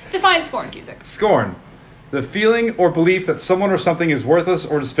 define scorn, Cusick. Scorn. The feeling or belief that someone or something is worthless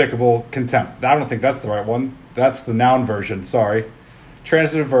or despicable. Contempt. I don't think that's the right one. That's the noun version. Sorry.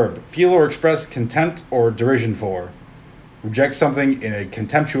 Transitive verb. Feel or express contempt or derision for. Reject something in a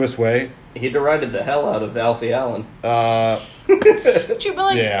contemptuous way. He derided the hell out of Alfie Allen. True, but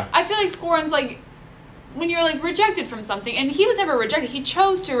like, Yeah. I feel like scorn's like when you're like rejected from something, and he was never rejected. He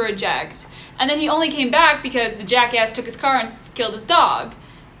chose to reject, and then he only came back because the jackass took his car and killed his dog.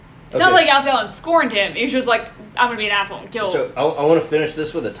 It's not Okay. like Alfie Allen scorned him. He was just like, I'm gonna be an asshole and kill. So I want to finish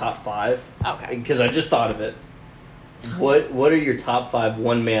this with a top 5. Okay. Because I just thought of it. What are your top 5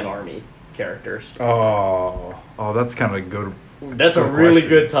 one-man army characters? Oh, that's kind of a good. That's a Good really question.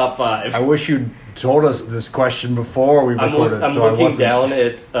 good top 5. I wish you'd told us this question before we I'm recorded. so I looking wasn't. down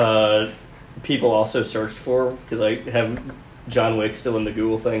at people also searched for, because I have John Wick still in the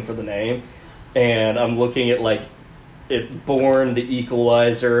Google thing for the name, and I'm looking at like it Bourne, The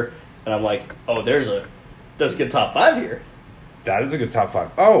Equalizer, and I'm like, oh, there's a good top 5 here. That is a good top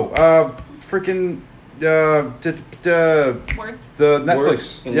 5. Oh, freaking Words. the Netflix.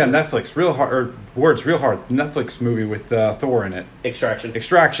 Words. Yeah, Netflix. Real hard. Or Words. Real hard. Netflix movie with Thor in it. Extraction.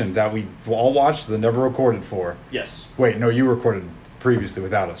 Extraction that we all watched. The never recorded for. Yes. Wait, no, you recorded previously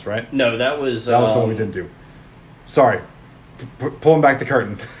without us, right? No, that was That was the one we didn't do. Sorry, pulling back the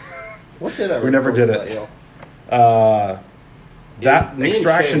curtain. What did I? We never record did about, it. y'all? That Me and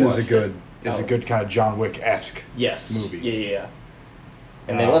Extraction Shay is a watched good it. good kind of John Wick-esque Yes. movie. Yeah.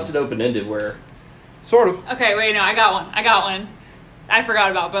 And they left it open ended where. Sort of. Okay, wait, no, I got one. I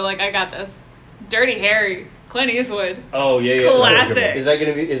forgot about, but I got this. Dirty Harry, Clint Eastwood. Oh yeah. Classic. Is that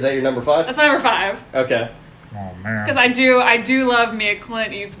your number 5? That's my number 5. Okay. Oh man. Because I do love me a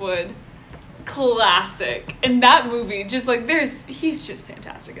Clint Eastwood classic. And that movie, just he's just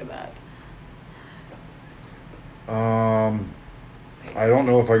fantastic at that. I don't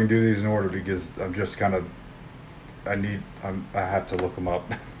know if I can do these in order because I'm just kind of. I have to look them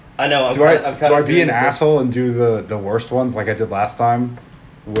up. I know. Do I be an asshole and do the worst ones like I did last time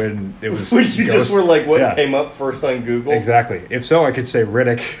when it was? When you just were like, what Yeah. came up first on Google? Exactly. If so, I could say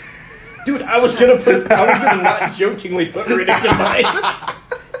Riddick. Dude, I was gonna not jokingly put Riddick in mine.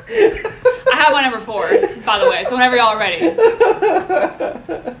 I have my number 4, by the way, so whenever y'all are ready.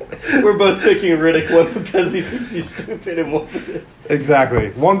 We're both picking Riddick, one because he thinks he's stupid and one because... Exactly.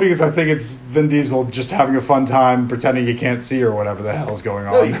 One because I think it's Vin Diesel just having a fun time pretending he can't see or whatever the hell's going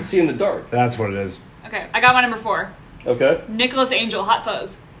on. No, you can see in the dark. That's what it is. Okay, I got my number 4. Okay. Nicholas Angel, Hot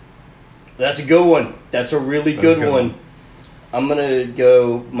Fuzz. That's a good one. That's a really That is good a good one. one. I'm going to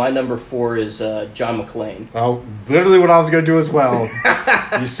go... My number 4 is John McClane. Oh, literally what I was going to do as well.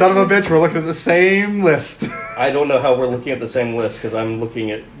 You son of a bitch, we're looking at the same list. I don't know how we're looking at the same list because I'm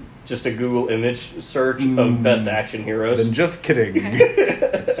looking at just a Google image search of best action heroes. Then just kidding.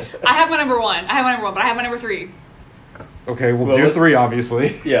 I have my number 1. But I have my number 3. Okay, we'll Well, do 3,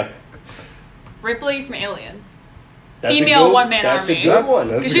 obviously. Yeah. Ripley from Alien. That's Female a good, one-man That's army. a good one.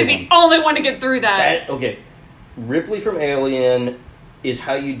 That's Because a she's good the only one to get through that. Okay. Ripley from Alien is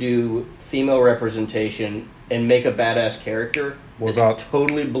how you do female representation and make a badass character. What It's about-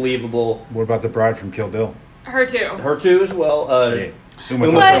 totally believable. What about the bride from Kill Bill? Her too. Her too as well. Yeah. Uma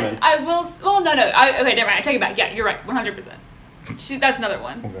Uma Thurman. But I will. Well, no. Okay, never mind. I take it back. Yeah, you're right. 100%. That's another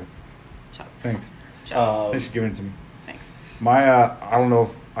one. Okay, Shut up. thanks. Um, Thanks for giving it to me. Thanks. My, I don't know if,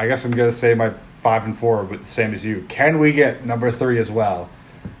 I guess I'm going to say my 5 and 4, but the same as you. Can we get number 3 as well?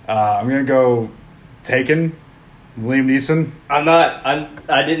 I'm going to go Taken, Liam Neeson.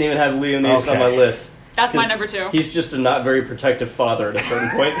 I didn't even have Liam Neeson on Okay. my list. That's my 'Cause number 2. He's just a not very protective father at a certain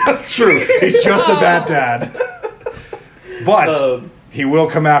point. That's true. He's just a bad dad. But he will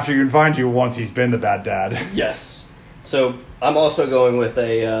come after you and find you once he's been the bad dad. Yes. So I'm also going with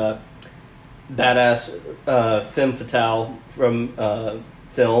a badass femme fatale from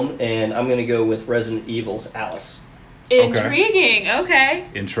film, and I'm going to go with Resident Evil's Alice. Intriguing. Okay.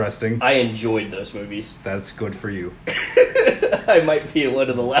 Interesting. I enjoyed those movies. That's good for you. I might be one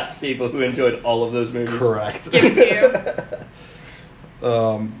of the last people who enjoyed all of those movies. Correct. Give it to you.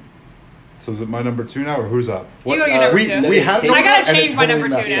 So is it my number 2 now, or who's up? You go to your number we, 2. We have I gotta and it change my number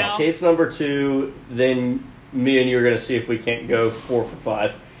two messes now. up. Kate's number 2, then me and you are going to see if we can't go 4 for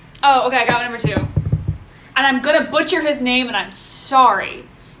 5. Oh, okay. I got my number 2. And I'm gonna butcher his name, and I'm sorry.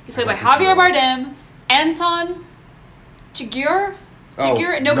 He's played by Javier Bardem, Anton Chigurh.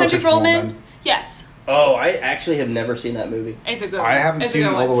 No Country for Old Men. Yes. Oh, I actually have never seen that movie. It's a good I one. haven't It's a seen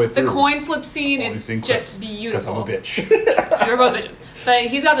good it all the one. way through. The coin flip scene Only is seen just clips, beautiful. 'cause I'm a bitch. You're both bitches. But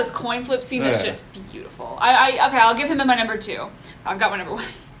he's got this coin flip scene that's Yeah. just beautiful. Okay, I'll give him my number 2. I've got my number 1.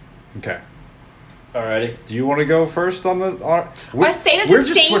 Okay. Alrighty. Do you want to go first on the... We're saying at we're the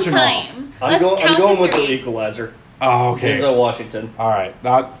just same switching off. time. I'm Let's count going to with 3. The Equalizer. Oh, okay. Denzel Washington. All right.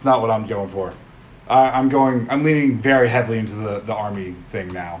 That's not what I'm going for. I'm leaning very heavily into the army thing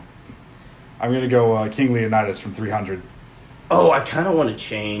now. I'm going to go King Leonidas from 300. Oh, I kind of want to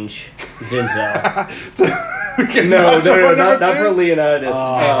change Denzel. No, not for Leonidas.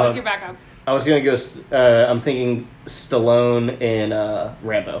 Okay, what's your backup? I was going to go, I'm thinking Stallone and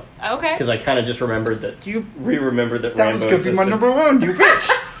Rambo. Okay. Because I kind of just remembered that, remembered that That Rambo was going to be my existed. number 1, you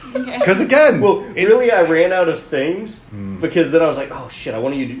bitch. Okay. Because again... Well, it's- really, I ran out of things because then I was like, oh shit, I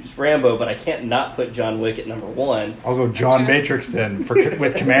want to use Rambo, but I can't not put John Wick at number 1. I'll go John true. Matrix then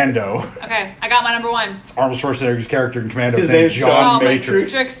with Commando. Okay, I got my number 1. It's Arnold Schwarzenegger's character in Commando. His named name's John John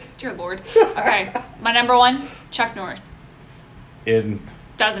Matrix. Matrix. Dear Lord. Okay, my number 1, Chuck Norris. In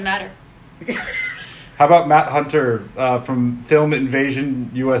Doesn't matter. How about Matt Hunter from Film Invasion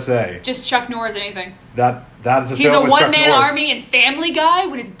USA? Just Chuck Norris, anything. That is a He's a film with Chuck one-man Norris. army in Family Guy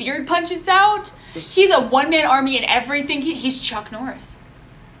when his beard punches out. He's a one-man army in everything. He's Chuck Norris.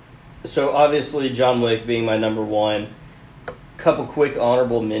 So obviously, John Wick being my number one. Couple quick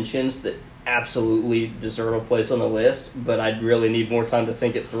honorable mentions that absolutely deserve a place on the list, but I'd really need more time to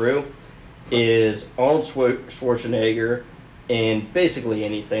think it through. Is Arnold Schwarzenegger in basically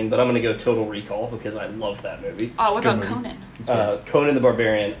anything, but I'm going to go Total Recall because I love that movie. Oh, what Good about movie. Conan? Conan the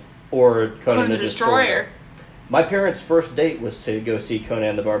Barbarian or Conan the Destroyer. My parents' first date was to go see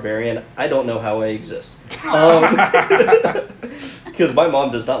Conan the Barbarian. I don't know how I exist. Because my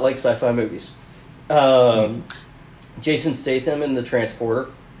mom does not like sci-fi movies. Jason Statham in The Transporter.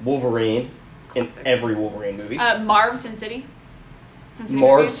 Wolverine Classic. in every Wolverine movie. Marv Sin City. Sin City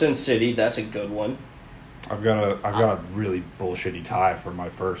Marv movies? Sin City, that's a good one. I've got a really bullshitty tie for my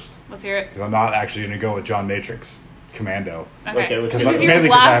first. Let's hear it. Because I'm not actually going to go with John Matrix Commando. Okay. which This is is your mainly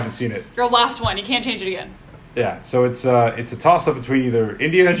because I last, haven't seen it. your last one. You can't change it again. Yeah, so it's a toss-up between either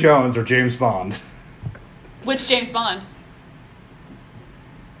Indiana Jones or James Bond. Which James Bond?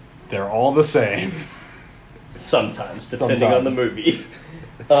 They're all the same. Sometimes, depending on the movie.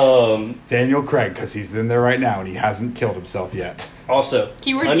 Daniel Craig, because he's in there right now and he hasn't killed himself yet. Also,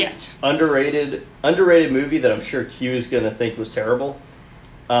 Keyword yet. underrated movie that I'm sure Q is going to think was terrible.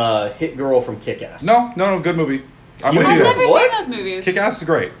 Hit Girl from Kick-Ass. No, good movie. I'm with I've you. never What? seen those movies. Kick-Ass is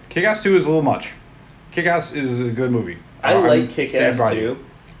great. Kick-Ass 2 is a little much. Kick-Ass is a good movie. I I'm like Kick-Ass stand by too. you.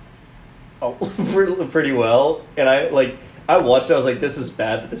 Oh, pretty well. And I watched it, I was like, this is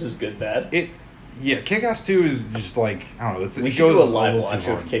bad, but this is good bad. Kick-Ass 2 is just like, I don't know. We it should goes do a a live little too watch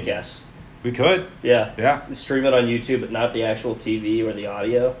hard. of Kick-Ass. We could. Yeah. Yeah. Stream it on YouTube, but not the actual TV or the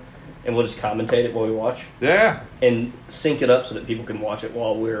audio. And we'll just commentate it while we watch. Yeah. And sync it up so that people can watch it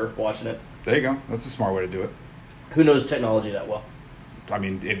while we're watching it. There you go. That's a smart way to do it. Who knows technology that well? I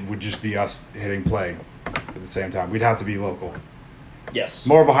mean, it would just be us hitting play at the same time. We'd have to be local. Yes.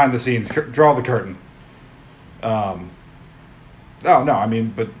 More behind the scenes. Draw the curtain. But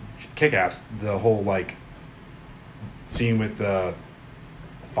Kick-Ass, the whole, like, scene with the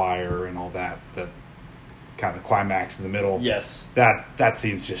fire and all that kind of climax in the middle. Yes. That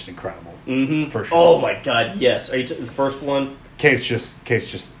scene's just incredible. Mm-hmm. For sure. Oh my god, yes. Are you the first one? Kate's just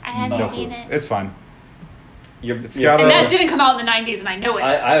I haven't no seen clue. it. It's fine. It's got And a- that didn't come out in the 90s, and I know it.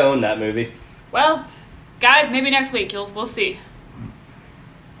 I own that movie. Well, guys, maybe next week we'll see.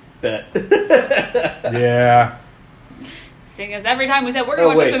 Bet. Yeah. Seeing as every time we said we're going to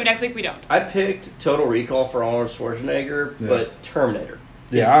watch this wait. movie next week, we don't. I picked Total Recall for Arnold Schwarzenegger, Yeah. but Terminator.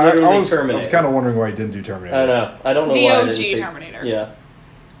 Yeah, It's I literally was Terminator. kind of wondering why he didn't do Terminator. I know. I don't know The why. I OG didn't pick- Terminator. Yeah.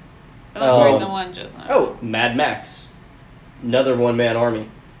 The most Oh. recent one just not. Oh, Mad Max. Another one-man army.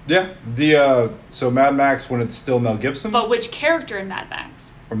 Yeah. So Mad Max when it's still Mel Gibson, But which character in Mad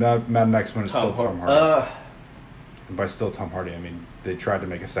Max? or Mad Max when it's still Tom Hardy. And by still Tom Hardy, I mean they tried to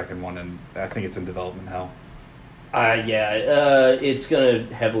make a second one, and I think it's in development hell. It's going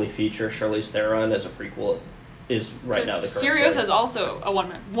to heavily feature Charlize Theron as a prequel. Is right now the current Furiosa story. is also a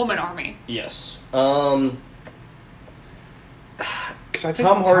woman army. Yes. Because I think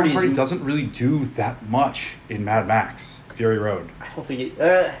Tom Tom Hardy's- Hardy doesn't really do that much in Mad Max Fury Road. I don't think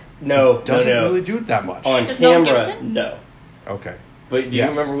it. No. Doesn't no. really do that much. On Does Mel camera, Gibson? no. Okay. But do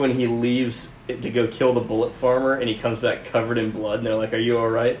Yes. you remember when he leaves it to go kill the bullet farmer and he comes back covered in blood and they're like, "Are you all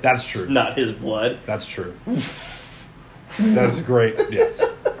right?" That's true. It's not his blood. That's true. That's great. Yes.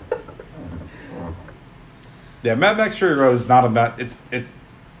 Yeah, Mad Max Fury Road is not a Mad. It's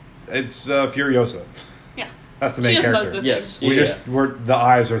Furiosa. Yeah. That's the She main does character. most of the Yes. things. The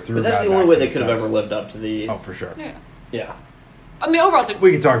eyes are through. But that's Mad the only Max way in they a could have sense. ever lived up to the. Oh, for sure. Yeah. Yeah. I mean, overall, it's a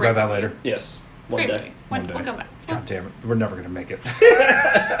We can talk great about that movie. later. Yes. One Great day. movie. One day. We'll come back. God damn it, we're never gonna make it.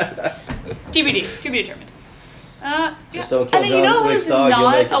 TBD. To be determined. Just don't kill I think you John know Wick's who's dog, you'll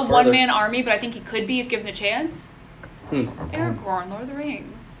not make it a further. one-man army, but I think he could be if given the chance? Aragorn, Lord of the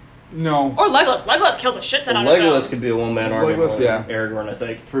Rings. No, Or Legolas. Legolas kills a shit ton on Legolas his own. could be a one-man army. Legolas, more yeah. than Aragorn, I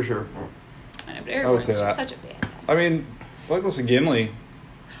think. for sure. I know, but I would Aragorn's say just that. such a badass. I mean, Legolas and Gimli.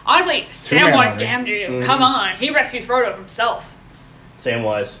 Honestly, Two-man Samwise army. Gamgee, Mhm. come on. He rescues Frodo himself.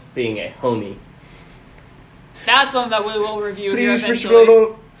 Samwise being a homie. That's one that we will review here Please, Mr.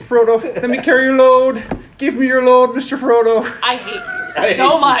 eventually. Frodo, let me carry your load. Give me your load, Mr. Frodo. I hate you I hate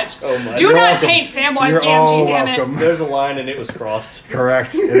so you much. so much. Do You're not welcome. taint Samwise You're all Gamgee, damn welcome. it. There's a line and it was crossed.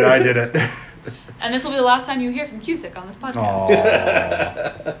 Correct, and I did it. And this will be the last time you hear from Cusick on this podcast.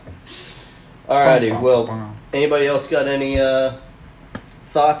 Aww. Alrighty, well, anybody else got any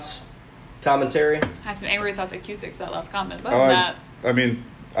thoughts, commentary? I have some angry thoughts at Cusick for that last comment. But other than that, I mean,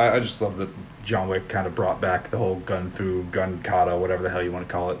 I just love that John Wick kind of brought back the whole gun fu, gun kata, whatever the hell you want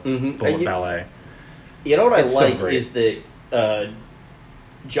to call it, bullet ballet. You know what It's I so like great. is that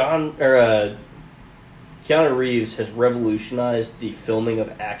Keanu Reeves has revolutionized the filming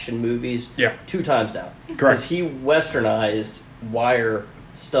of action movies 2 times now. Correct. Because he westernized wire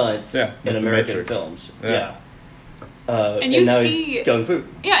stunts Yeah, in with The American Matrix. films. Yeah. And you now see- he's gung fu.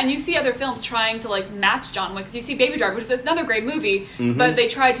 Yeah, and you see other films trying to like match John Wick. 'Cause you see Baby Driver, which is another great movie, but they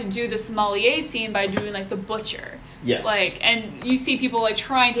tried to do the sommelier scene by doing like the butcher. Yes. Like, and you see people like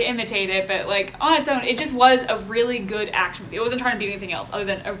trying to imitate it, but like on its own, it just was a really good action movie. It wasn't trying to be anything else other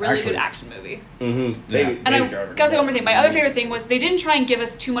than a really good action movie. Mm-hmm. Yeah. And I gotta say one more thing. My other favorite thing was they didn't try and give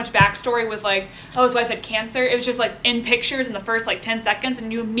us too much backstory with like, oh, his wife had cancer. It was just like in pictures in the first like 10 seconds,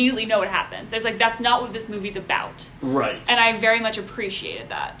 and you immediately know what happens. It's like that's not what this movie's about. Right. And I very much appreciated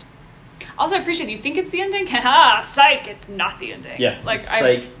that. Also, I appreciate. Do you think it's the ending? Ah, psych! It's not the ending. Yeah. like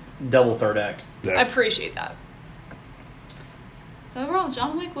Psych. Double third act. Yeah. I appreciate that. So overall,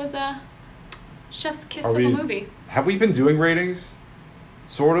 John Wick was a chef's kiss of a movie. Have we been doing ratings?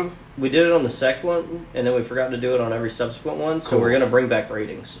 Sort of. We did it on the second one, and then we forgot to do it on every subsequent one. So Cool. we're gonna bring back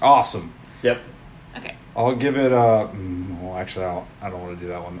ratings. Awesome. Yep. Okay. I'll give it. Well, actually, I don't want to do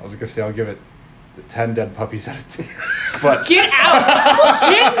that one. I was gonna say I'll give it 10 dead puppies out of 10. But Get out!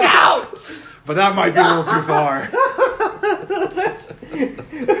 Get out! but that might be a little too far.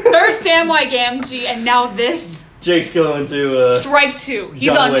 First Samwise Gamgee, and now this. Jake's going to. Strike 2. He's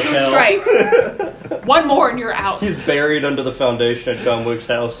John on Wick 2 hell. strikes. One more and you're out. He's buried under the foundation at John Wick's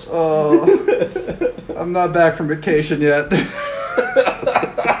house. Oh, I'm not back from vacation yet.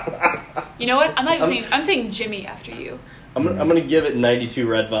 You know what? I'm not even saying. I'm saying Jimmy after you. I'm gonna give it 92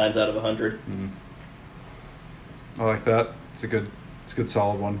 red vines out of 100. I like that. It's a good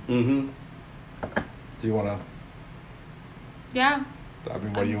solid one. Mm-hmm. Do you want to? Yeah. I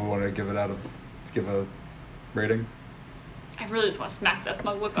mean, what do you want to give it out of? To give a rating? I really just want to smack that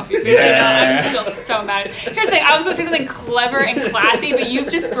smug look off your face right now. I'm still so mad. Here's the thing. I was going to say something clever and classy, but you've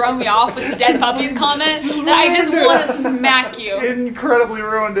just thrown me off with the dead puppies comment that I just want to smack you. Incredibly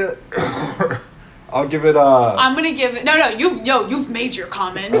ruined it. I'll give it I'm gonna give it. No, you've made your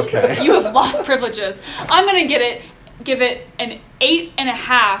comment. Okay. You have lost privileges. I'm gonna give it an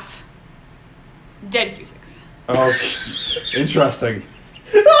 8.5 dead Cusics. Oh, interesting.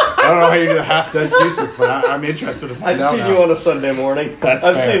 I don't know how you do the half dead Cusick, but I'm interested to find I've out seen now. you on a Sunday morning. That's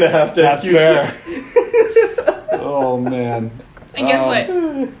I've fair. seen a half dead That's Cusick. fair. Oh man. And guess what?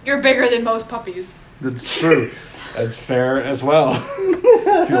 You're bigger than most puppies. That's true. That's fair as well.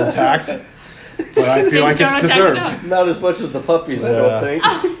 Feel attacked, but I feel like Don't it's attack the deserved. dog. Not as much as the puppies, I don't think.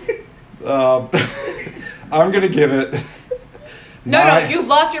 I'm gonna give it. No, you've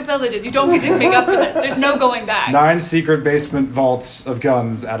lost your privileges. You don't get to make up for this. There's no going back. 9 secret basement vaults of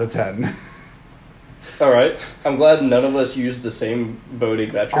guns out of 10. All right. I'm glad none of us used the same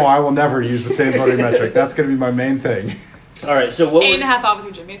voting metric. Oh, I will never use the same voting metric. That's gonna be my main thing. All right. So what? 8.5 Officer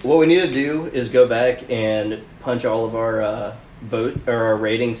Jimmy's. What we need to do is go back and punch all of our our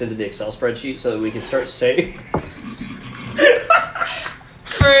ratings into the Excel spreadsheet so that we can start saying.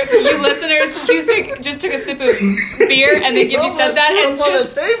 For you listeners, Cusick just took a sip of beer and then Gibby said that and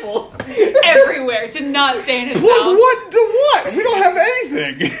just table. everywhere. Did not stay in his What? mouth. What? We don't have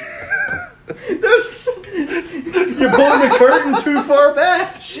anything. You're pulling the curtain too far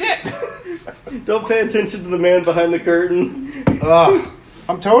back. Shit. Don't pay attention to the man behind the curtain.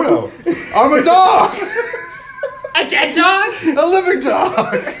 I'm Toto. I'm a dog. A dead dog? A living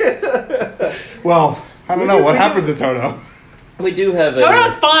dog. Well, I don't know what happened to Toto. We do have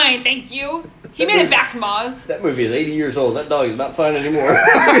Toto's fine, thank you. He made it back from Oz. That movie is 80 years old. That dog is not fine anymore.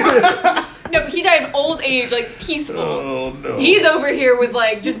 No, but he died of old age, like peaceful. Oh no. He's over here with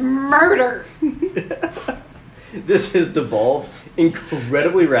like just murder. This has devolved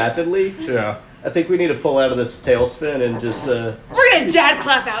incredibly rapidly. Yeah. I think we need to pull out of this tailspin and just We're gonna dad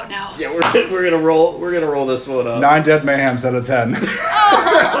clap out now. yeah, we're gonna roll this one up. 9 dead mayhems out of 10.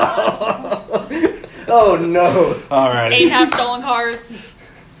 Oh no! Alrighty. 8.5 stolen cars.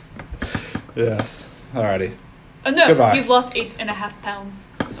 Yes. Alrighty. Oh no, Goodbye. he's lost 8.5 pounds.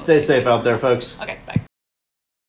 Stay safe out there, folks. Okay, bye.